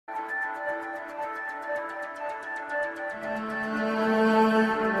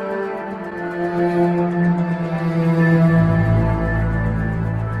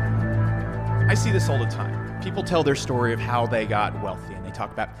this all the time. People tell their story of how they got wealthy, and they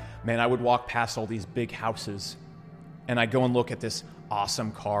talk about, man, I would walk past all these big houses, and I'd go and look at this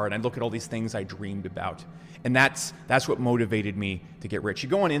awesome car, and I'd look at all these things I dreamed about. And that's what motivated me to get rich. You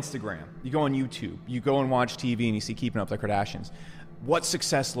go on Instagram, you go on YouTube, you go and watch TV, and you see Keeping Up with the Kardashians. What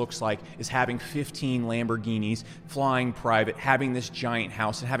success looks like is having 15 Lamborghinis, flying private, having this giant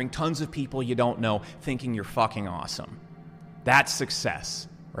house, and having tons of people you don't know thinking you're fucking awesome. That's success,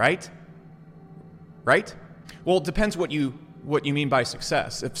 right? Right? Well, it depends what you mean by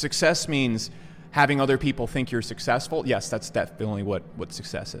success. If success means having other people think you're successful, yes, that's definitely what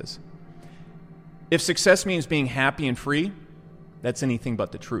success is. If success means being happy and free, that's anything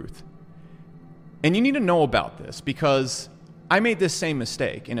but the truth. And you need to know about this because I made this same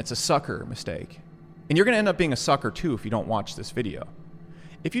mistake, and it's a sucker mistake. And you're going to end up being a sucker too if you don't watch this video.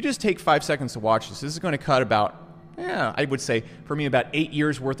 If you just take 5 seconds to watch this is going to cut about, I would say, for me, about 8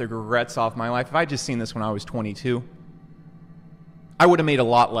 years worth of regrets off my life. If I just seen this when I was 22, I would have made a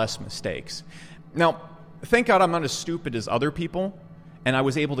lot less mistakes. Now, thank God I'm not as stupid as other people, and I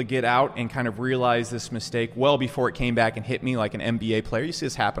was able to get out and kind of realize this mistake well before it came back and hit me like an NBA player. You see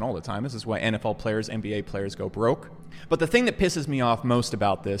this happen all the time. This is why NFL players, NBA players go broke. But the thing that pisses me off most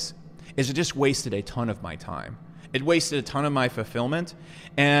about this is it just wasted a ton of my time. It wasted a ton of my fulfillment,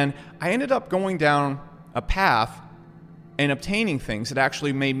 and I ended up going down a path and obtaining things that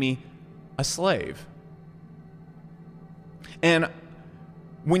actually made me a slave. And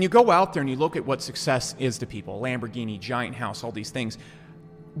when you go out there and you look at what success is to people, Lamborghini, giant house, all these things,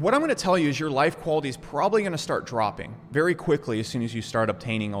 what I'm going to tell you is your life quality is probably going to start dropping very quickly as soon as you start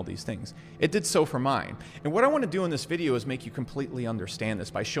obtaining all these things. It did so for mine. And what I want to do in this video is make you completely understand this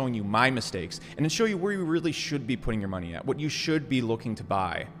by showing you my mistakes and then show you where you really should be putting your money at, what you should be looking to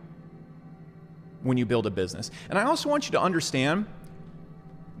buy when you build a business. And I also want you to understand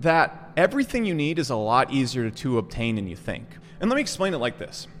that everything you need is a lot easier to obtain than you think. And let me explain it like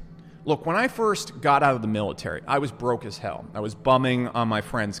this. Look, when I first got out of the military, I was broke as hell. I was bumming on my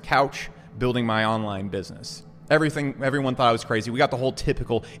friend's couch, building my online business. Everyone thought I was crazy. We got the whole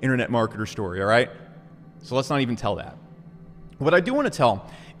typical internet marketer story, all right? So let's not even tell that. What I do want to tell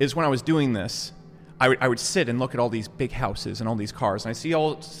is when I was doing this, I would sit and look at all these big houses and all these cars, and I see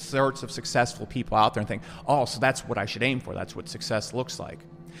all sorts of successful people out there and think, oh, so that's what I should aim for. That's what success looks like.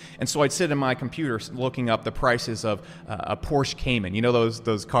 And so I'd sit in my computer looking up the prices of a Porsche Cayman. You know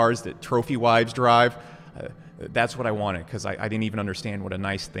those cars that trophy wives drive? That's what I wanted because I didn't even understand what a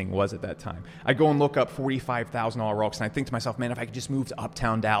nice thing was at that time. I'd go and look up $45,000 rocks, and I think to myself, man, if I could just move to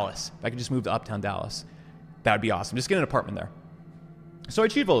Uptown Dallas, that would be awesome. Just get an apartment there. So I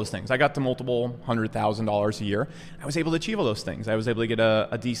achieved all those things. I got to multiple $100,000 a year. I was able to achieve all those things. I was able to get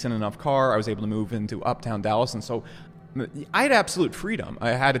a decent enough car. I was able to move into Uptown Dallas, and so I had absolute freedom.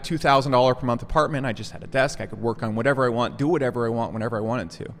 I had a $2,000 per month apartment. I just had a desk. I could work on whatever I want, do whatever I want, whenever I wanted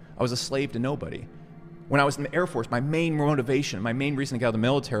to. I was a slave to nobody. When I was in the Air Force, my main motivation, my main reason to get out of the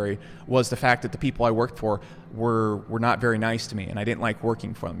military was the fact that the people I worked for were not very nice to me, and I didn't like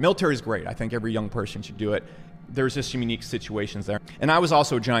working for them. Military is great. I think every young person should do it. There's just some unique situations there. And I was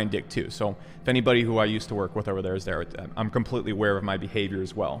also a giant dick, too. So if anybody who I used to work with over there is there, I'm completely aware of my behavior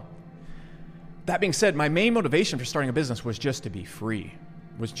as well. That being said, my main motivation for starting a business was just to be free.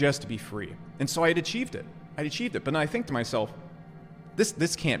 And so I had achieved it. But then I think to myself,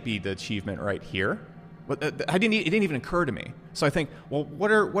 this can't be the achievement right here. But it didn't even occur to me. So I think, well,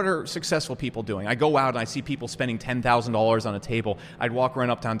 what are successful people doing? I go out and I see people spending $10,000 on a table. I'd walk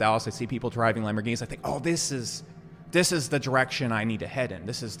around Uptown Dallas. I see people driving Lamborghinis. I think, oh, this is the direction I need to head in.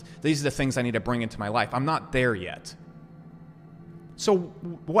 These are the things I need to bring into my life. I'm not there yet. So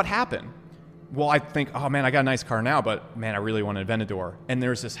what happened? Well, I think, oh man, I got a nice car now, but man, I really want an Aventador. And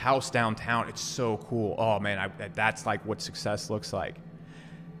there's this house downtown. It's so cool. Oh man, that's like what success looks like.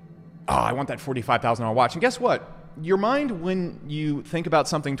 Oh, I want that $45,000 watch. And guess what? Your mind, when you think about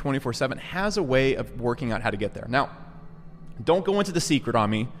something 24/7, has a way of working out how to get there. Now, don't go into the secret on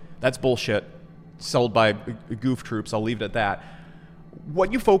me. That's bullshit. Sold by goof troops. I'll leave it at that.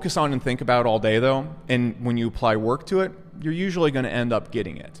 What you focus on and think about all day, though, and when you apply work to it, you're usually going to end up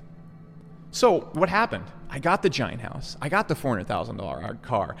getting it. So what happened? I got the giant house. I got the $400,000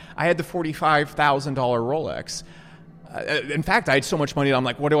 car. I had the $45,000 Rolex. In fact, I had so much money that I'm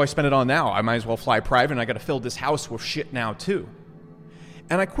like, what do I spend it on now? I might as well fly private, and I got to fill this house with shit now too.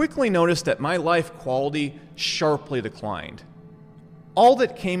 And I quickly noticed that my life quality sharply declined. All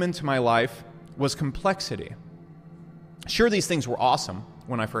that came into my life was complexity. Sure, these things were awesome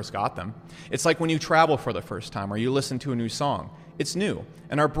when I first got them. It's like when you travel for the first time or you listen to a new song. It's new,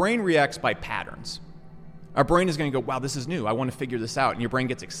 and our brain reacts by patterns. Our brain is going to go, wow, this is new. I want to figure this out, and your brain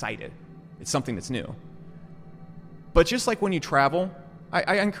gets excited. It's something that's new. But just like when you travel,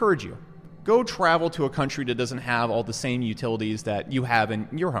 I encourage you, go travel to a country that doesn't have all the same utilities that you have in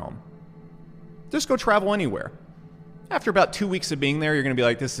your home. Just go travel anywhere. After about 2 weeks of being there, you're going to be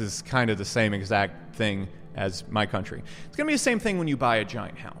like, this is kind of the same exact thing as my country. It's going to be the same thing when you buy a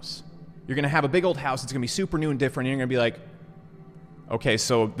giant house. You're going to have a big old house. It's going to be super new and different. And you're going to be like, okay,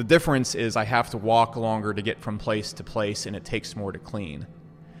 so the difference is I have to walk longer to get from place to place, and it takes more to clean.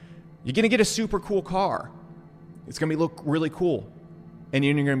 You're going to get a super cool car. It's going to look really cool. And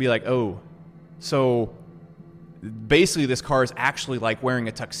you're going to be like, oh, so basically this car is actually like wearing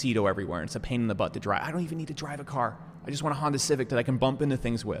a tuxedo everywhere. It's a pain in the butt to drive. I don't even need to drive a car. I just want a Honda Civic that I can bump into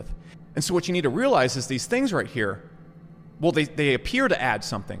things with. And so what you need to realize is these things right here, well, they appear to add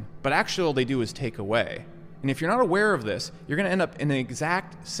something, but actually all they do is take away. And if you're not aware of this, you're going to end up in the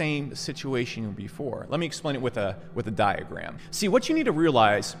exact same situation before. Let me explain it with a diagram. See, what you need to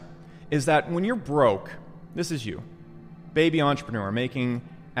realize is that when you're broke, this is you, baby entrepreneur making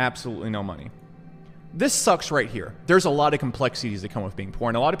absolutely no money. This sucks right here. There's a lot of complexities that come with being poor.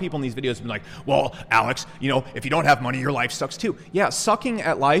 And a lot of people in these videos have been like, well, Alex, if you don't have money, your life sucks too. Yeah, sucking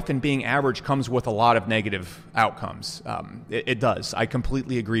at life and being average comes with a lot of negative outcomes. It does. I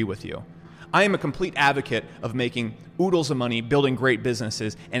completely agree with you. I am a complete advocate of making oodles of money, building great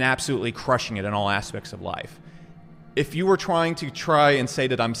businesses, and absolutely crushing it in all aspects of life. If you were trying and say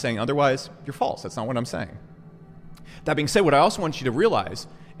that I'm saying otherwise, you're false. That's not what I'm saying. That being said, what I also want you to realize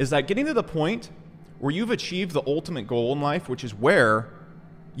is that getting to the point where you've achieved the ultimate goal in life, which is where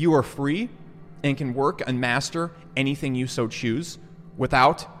you are free and can work and master anything you so choose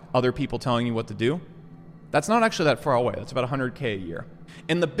without other people telling you what to do, that's not actually that far away. That's about $100K a year.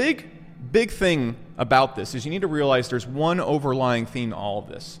 And the big thing about this is you need to realize there's one overlying theme to all of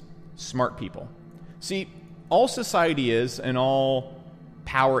this: smart people. See, all society is and all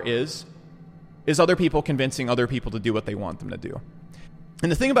power is other people convincing other people to do what they want them to do.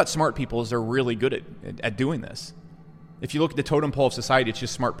 And the thing about smart people is they're really good at doing this. If you look at the totem pole of society, it's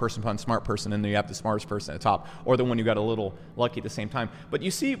just smart person upon smart person, and then you have the smartest person at the top, or the one who got a little lucky at the same time. But you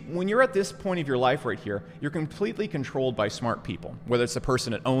see, when you're at this point of your life right here, you're completely controlled by smart people. Whether it's the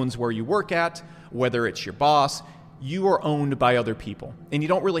person that owns where you work at, whether it's your boss, you are owned by other people, and you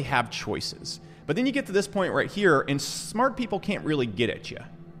don't really have choices. But then you get to this point right here, and smart people can't really get at you.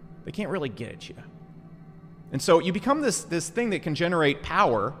 They can't really get at you. And so you become this thing that can generate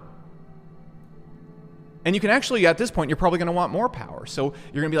power. And you can actually, at this point, you're probably going to want more power. So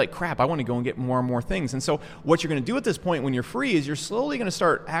you're going to be like, crap, I want to go and get more and more things. And so what you're going to do at this point when you're free is you're slowly going to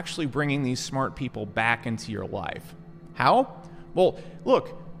start actually bringing these smart people back into your life. How? Well,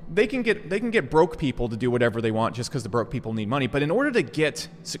 look, they can get broke people to do whatever they want just because the broke people need money. But in order to get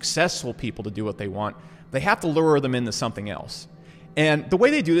successful people to do what they want, they have to lure them into something else. And the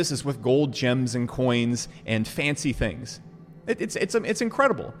way they do this is with gold, gems, and coins and fancy things. It's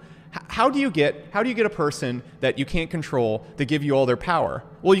incredible. How do you get a person that you can't control to give you all their power?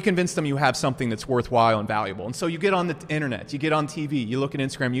 Well, you convince them you have something that's worthwhile and valuable. And so you get on the internet, you get on TV, you look at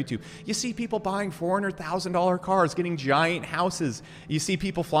Instagram, YouTube. You see people buying $400,000 cars, getting giant houses. You see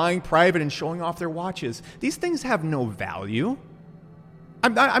people flying private and showing off their watches. These things have no value.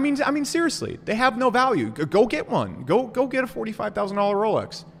 I mean, seriously, they have no value. Go get one. Go get a $45,000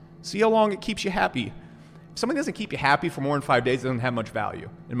 Rolex. See how long it keeps you happy. If something doesn't keep you happy for more than 5 days, it doesn't have much value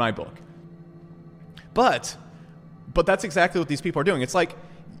in my book. But that's exactly what these people are doing. It's like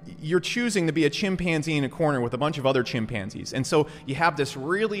you're choosing to be a chimpanzee in a corner with a bunch of other chimpanzees. And so you have this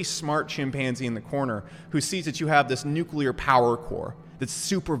really smart chimpanzee in the corner who sees that you have this nuclear power core that's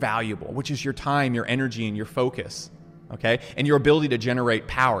super valuable, which is your time, your energy, and your focus. Okay? And your ability to generate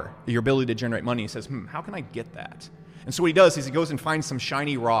power, your ability to generate money. He says, how can I get that? And so what he does is he goes and finds some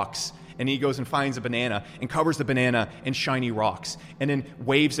shiny rocks, and he goes and finds a banana and covers the banana in shiny rocks, and then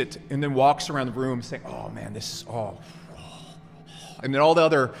waves it, and then walks around the room saying, oh man, this is, and then all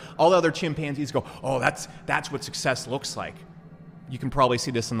the other chimpanzees go, oh, that's what success looks like. You can probably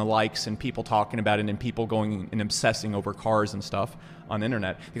see this in the likes and people talking about it and people going and obsessing over cars and stuff on the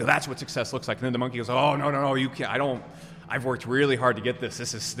internet. They go, that's what success looks like. And then the monkey goes, oh, no, you can't. I've worked really hard to get this.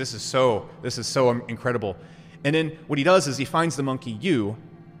 This is so incredible. And then what he does is he finds the monkey you,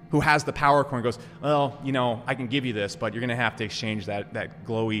 who has the power core, and goes, well, I can give you this, but you're going to have to exchange that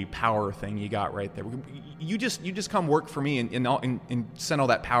glowy power thing you got right there. You just come work for me and send all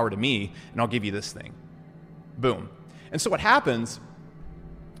that power to me, and I'll give you this thing. Boom. And so what happens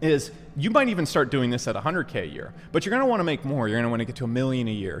is you might even start doing this at $100K a year, but you're going to want to make more. You're going to want to get to $1 million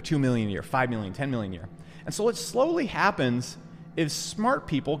a year, $2 million a year, $5 million, $10 million a year. And so what slowly happens is smart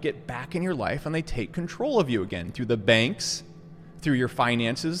people get back in your life and they take control of you again through the banks, through your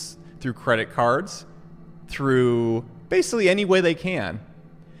finances, through credit cards, through basically any way they can.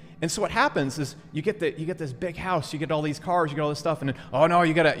 And so what happens is you get this big house, you get all these cars, you get all this stuff, and then, oh no,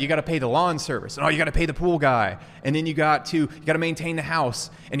 you gotta pay the lawn service, and oh, you gotta pay the pool guy, and then you gotta maintain the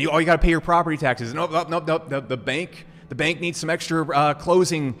house, and you gotta pay your property taxes. No, the bank needs some extra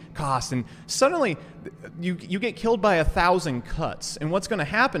closing costs, and suddenly you get killed by 1,000 cuts. And what's going to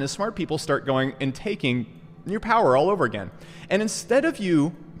happen is smart people start going and taking your power all over again. And instead of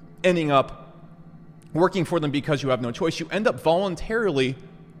you ending up working for them because you have no choice, you end up voluntarily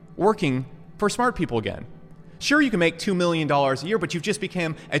working for smart people again. Sure, you can make $2 million a year, but you've just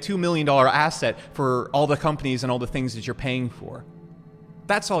become a $2 million asset for all the companies and all the things that you're paying for.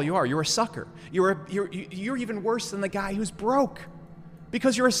 That's all you are. You're a sucker. You're even worse than the guy who's broke,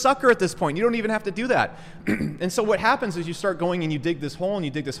 because you're a sucker at this point. You don't even have to do that. And so what happens is you start going and you dig this hole and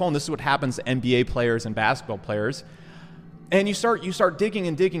you dig this hole, and this is what happens to NBA players and basketball players. And you start digging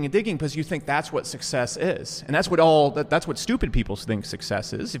and digging and digging because you think that's what success is. And that's what stupid people think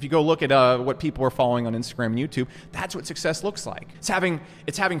success is. If you go look at what people are following on Instagram and YouTube, that's what success looks like. It's having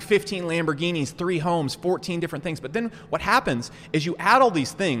 15 Lamborghinis, 3 homes, 14 different things. But then what happens is you add all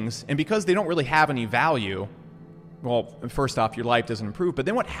these things, and because they don't really have any value, well, first off, your life doesn't improve. But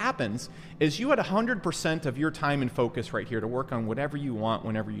then what happens is you had 100% of your time and focus right here to work on whatever you want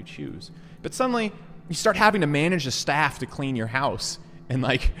whenever you choose. But suddenly you start having to manage a staff to clean your house and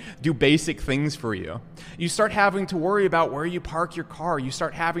do basic things for you. You start having to worry about where you park your car. You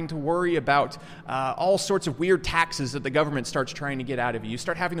start having to worry about all sorts of weird taxes that the government starts trying to get out of you. You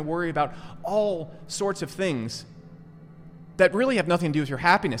start having to worry about all sorts of things that really have nothing to do with your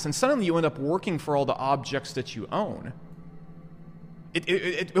happiness. And suddenly you end up working for all the objects that you own.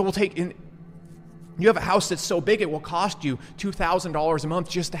 It will take... You have a house that's so big it will cost you $2,000 a month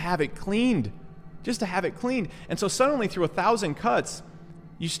just to have it cleaned. And so suddenly through 1,000 cuts,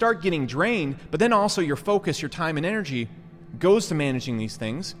 you start getting drained, but then also your focus, your time and energy goes to managing these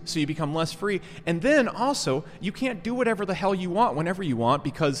things, so you become less free. And then also, you can't do whatever the hell you want whenever you want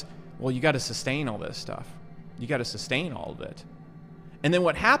because, well, you got to sustain all this stuff. You got to sustain all of it. And then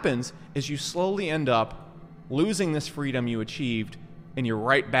what happens is you slowly end up losing this freedom you achieved, and you're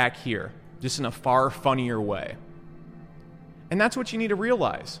right back here, just in a far funnier way. And that's what you need to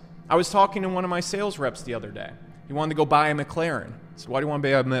realize. I was talking to one of my sales reps the other day. He wanted to go buy a McLaren. So why do you want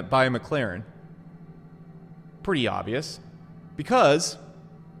to buy a McLaren? Pretty obvious. Because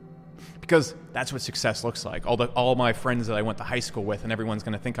that's what success looks like. All my friends that I went to high school with, and everyone's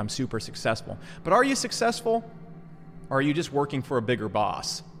going to think I'm super successful. But are you successful? Or are you just working for a bigger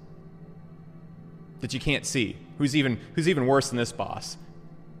boss that you can't see? Who's even worse than this boss?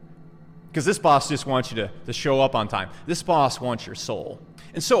 Because this boss just wants you to show up on time. This boss wants your soul.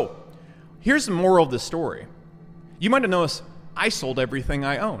 And so, here's the moral of the story. You might have noticed I sold everything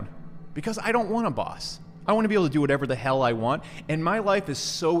I own because I don't want a boss. I want to be able to do whatever the hell I want, and my life is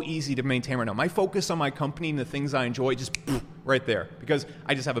so easy to maintain right now. My focus on my company and the things I enjoy just right there, because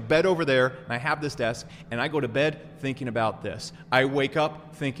I just have a bed over there, and I have this desk, and I go to bed thinking about this. I wake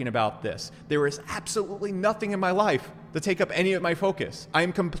up thinking about this. There is absolutely nothing in my life to take up any of my focus. I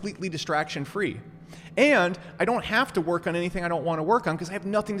am completely distraction-free. And I don't have to work on anything I don't want to work on because I have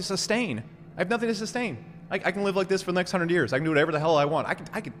nothing to sustain. I can live like this for the next 100 years. I can do whatever the hell I want.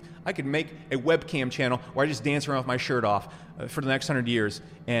 I could make a webcam channel where I just dance around with my shirt off for the next 100 years,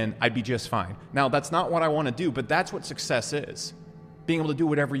 and I'd be just fine. Now, that's not what I want to do, but that's what success is. Being able to do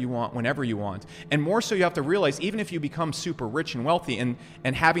whatever you want, whenever you want. And more so, you have to realize, even if you become super rich and wealthy, and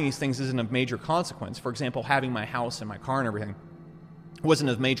having these things isn't of major consequence. For example, having my house and my car and everything wasn't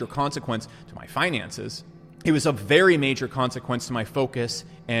of major consequence to my finances. It was of very major consequence to my focus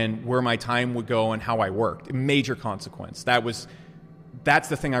and where my time would go and how I worked. Major consequence. That's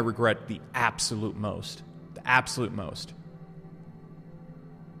the thing I regret the absolute most. The absolute most.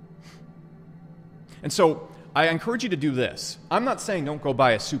 And so I encourage you to do this. I'm not saying don't go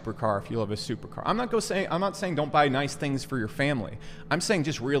buy a supercar if you love a supercar. I'm not saying don't buy nice things for your family. I'm saying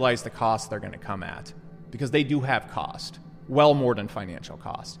just realize the costs they're going to come at, because they do have cost. Well more than financial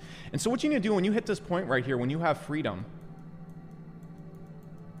cost. And so what you need to do when you hit this point right here, when you have freedom,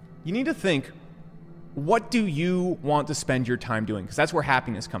 you need to think, what do you want to spend your time doing? Because that's where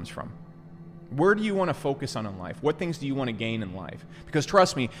happiness comes from. Where do you want to focus on in life? What things do you want to gain in life? Because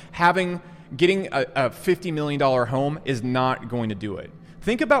trust me, getting a $50 million home is not going to do it.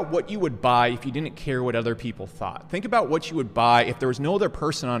 Think about what you would buy if you didn't care what other people thought. Think about what you would buy if there was no other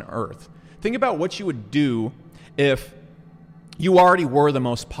person on earth. Think about what you would do if you already were the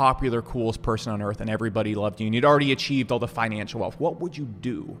most popular, coolest person on earth and everybody loved you, and you'd already achieved all the financial wealth. What would you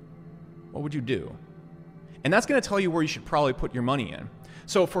do? What would you do? And that's going to tell you where you should probably put your money in.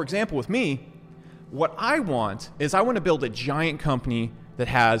 So for example, with me, what I want to build a giant company that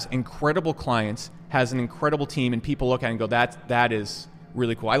has incredible clients, has an incredible team, and people look at it and go, that is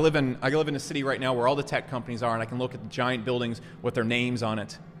really cool. I live in a city right now where all the tech companies are, and I can look at the giant buildings with their names on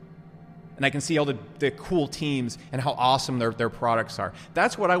it. And I can see all the cool teams and how awesome their products are.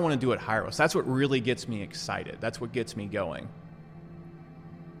 That's what I want to do at Hyros. That's what really gets me excited. That's what gets me going.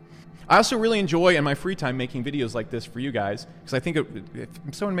 I also really enjoy in my free time making videos like this for you guys, because I think if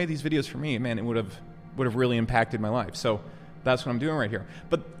someone made these videos for me, man, it would have really impacted my life. So that's what I'm doing right here.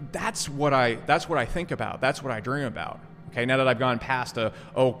 But that's what I think about. That's what I dream about. Okay, now that I've gone past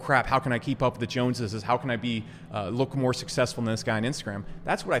oh crap, how can I keep up with the Joneses? How can I be look more successful than this guy on Instagram?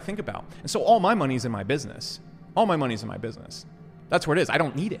 That's what I think about. And so all my money's in my business. All my money's in my business. That's what it is. I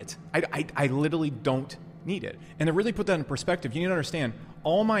don't need it. I literally don't need it. And to really put that in perspective, you need to understand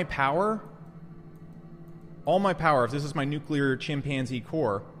all my power, if this is my nuclear chimpanzee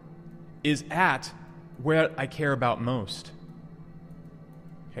core, is at where I care about most.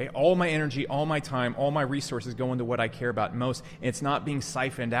 Okay, all my energy, all my time, all my resources go into what I care about most. And it's not being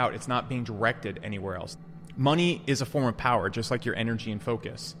siphoned out. It's not being directed anywhere else. Money is a form of power, just like your energy and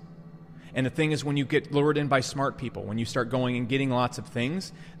focus. And the thing is, when you get lured in by smart people, when you start going and getting lots of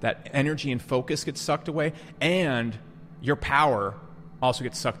things, that energy and focus gets sucked away, and your power also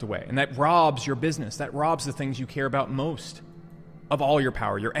gets sucked away. And that robs your business. That robs the things you care about most of all your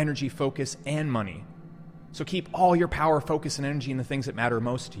power, your energy, focus, and money. So keep all your power, focus, and energy in the things that matter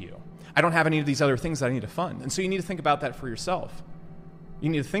most to you. I don't have any of these other things that I need to fund. And so you need to think about that for yourself. You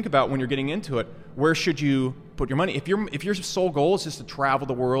need to think about when you're getting into it, where should you put your money? If your sole goal is just to travel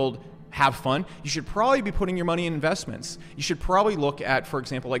the world, have fun, you should probably be putting your money in investments. You should probably look at, for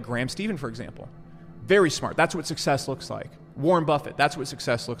example, like Graham Stephan, for example. Very smart. That's what success looks like. Warren Buffett, that's what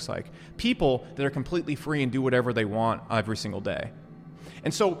success looks like. People that are completely free and do whatever they want every single day.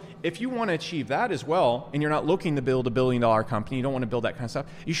 And so if you want to achieve that as well, and you're not looking to build $1 billion company, you don't want to build that kind of stuff,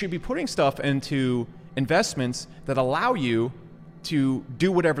 you should be putting stuff into investments that allow you to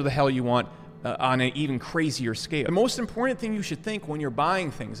do whatever the hell you want on an even crazier scale. The most important thing you should think when you're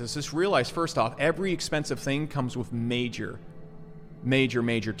buying things is just realize, first off, every expensive thing comes with major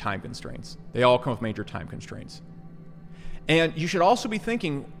time constraints. They all come with major time constraints. And you should also be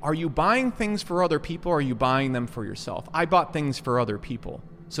thinking, are you buying things for other people or are you buying them for yourself? I bought things for other people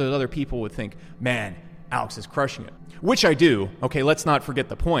so that other people would think, man, Alex is crushing it. Which I do. Okay, let's not forget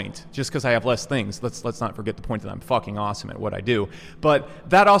the point. Just because I have less things, let's not forget the point that I'm fucking awesome at what I do. But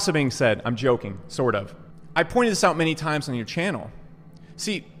that also being said, I'm joking, sort of. I pointed this out many times on your channel.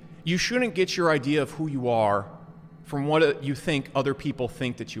 See, you shouldn't get your idea of who you are from what you think other people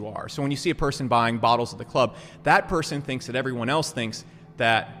think that you are. So when you see a person buying bottles at the club, that person thinks that everyone else thinks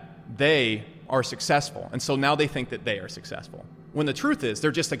that they are successful. And so now they think that they are successful. When the truth is,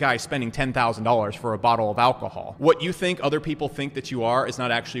 they're just a guy spending $10,000 for a bottle of alcohol. What you think other people think that you are is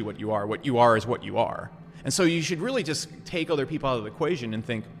not actually what you are. What you are is what you are. And so you should really just take other people out of the equation and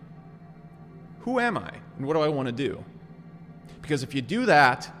think, who am I? And what do I want to do? Because if you do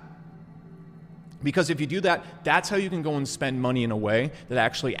that, that's how you can go and spend money in a way that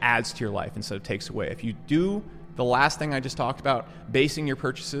actually adds to your life instead of takes away. If you do the last thing I just talked about, basing your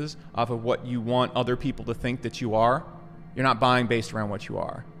purchases off of what you want other people to think that you are, you're not buying based around what you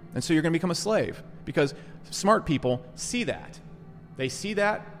are. And so you're going to become a slave because smart people see that. They see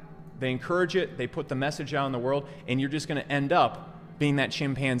that, they encourage it, they put the message out in the world, and you're just going to end up being that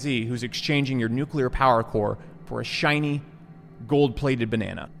chimpanzee who's exchanging your nuclear power core for a shiny, gold-plated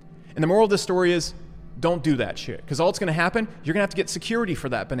banana. And the moral of this story is, don't do that shit. Because all it's going to happen, you're going to have to get security for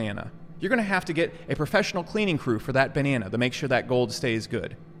that banana. You're going to have to get a professional cleaning crew for that banana to make sure that gold stays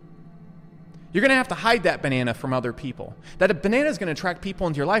good. You're going to have to hide that banana from other people. That banana is going to attract people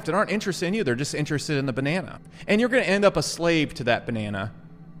into your life that aren't interested in you. They're just interested in the banana. And you're going to end up a slave to that banana.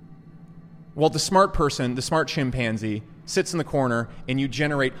 While the smart person, the smart chimpanzee, sits in the corner and you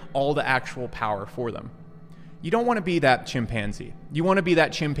generate all the actual power for them. You don't want to be that chimpanzee. You want to be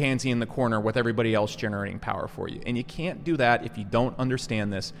that chimpanzee in the corner with everybody else generating power for you. And you can't do that if you don't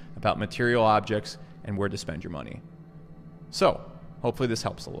understand this about material objects and where to spend your money. So, hopefully this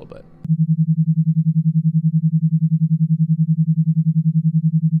helps a little bit.